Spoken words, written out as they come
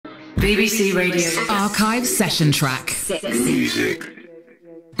BBC Radio Archive Session Track. Music.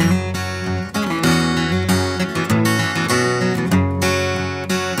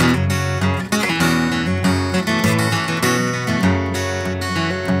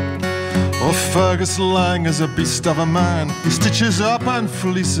 Oh, Fergus Laing is a beast of a man. He stitches up and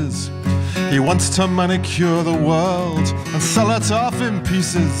fleeces. He wants to manicure the world and sell it off in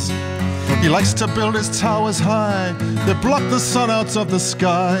pieces. He likes to build his towers high. They block the sun out of the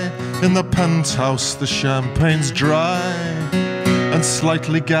sky. In the penthouse the champagne's dry and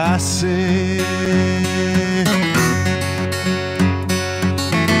slightly gassy.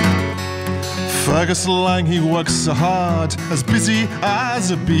 Fergus Laing, he works so hard, as busy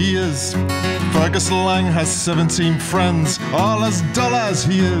as a bee is. Fergus Laing has 17 friends, all as dull as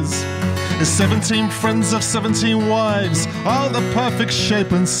he is. His 17 friends have 17 wives, all the perfect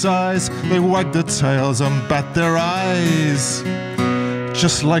shape and size. They wag their tails and bat their eyes,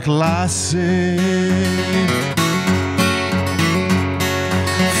 just like Lassie.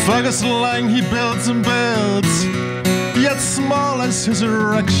 Fergus Laing, he builds and builds, yet small as his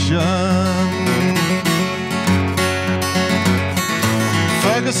erection.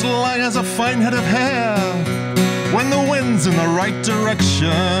 Fergus Laing has a fine head of hair when the wind's in the right direction.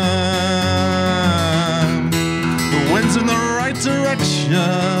 The wind's in the right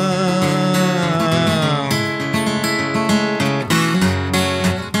direction.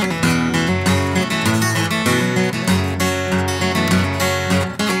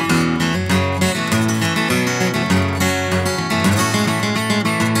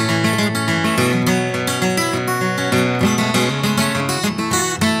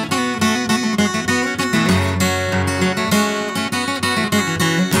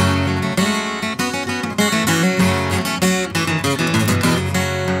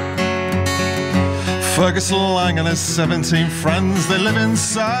 Fergus Laing and his 17 friends, they live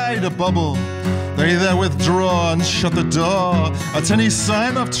inside a bubble. They there withdraw and shut the door at any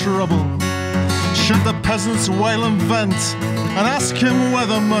sign of trouble. Should the peasants wail and vent and ask him where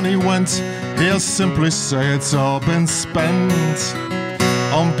the money went, he'll simply say it's all been spent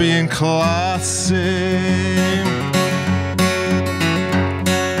on being classy.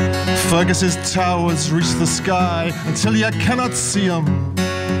 Fergus's towers reach the sky until you cannot see them.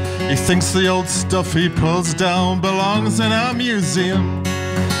 He thinks the old stuff he pulls down belongs in a museum.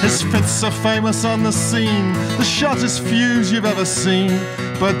 His fits are famous on the scene, the shortest fuse you've ever seen.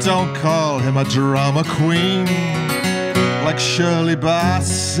 But don't call him a drama queen like Shirley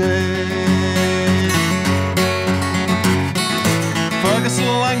Bassey. Fergus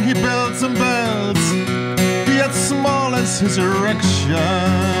Laing, he builds and builds, yet small as his erection.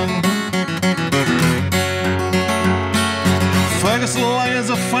 Fergus Laing has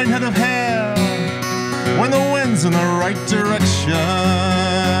a fine head of hair when the wind's in the right direction.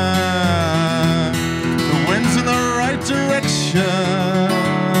 The wind's in the right direction.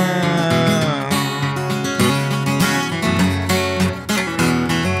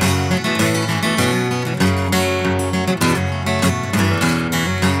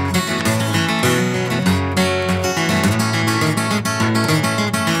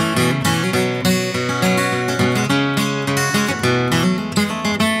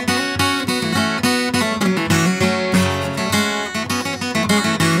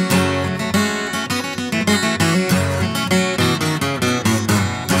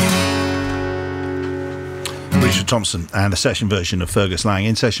 Thompson and a session version of Fergus Laing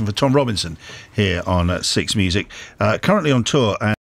in session for Tom Robinson here on Six Music, currently on tour.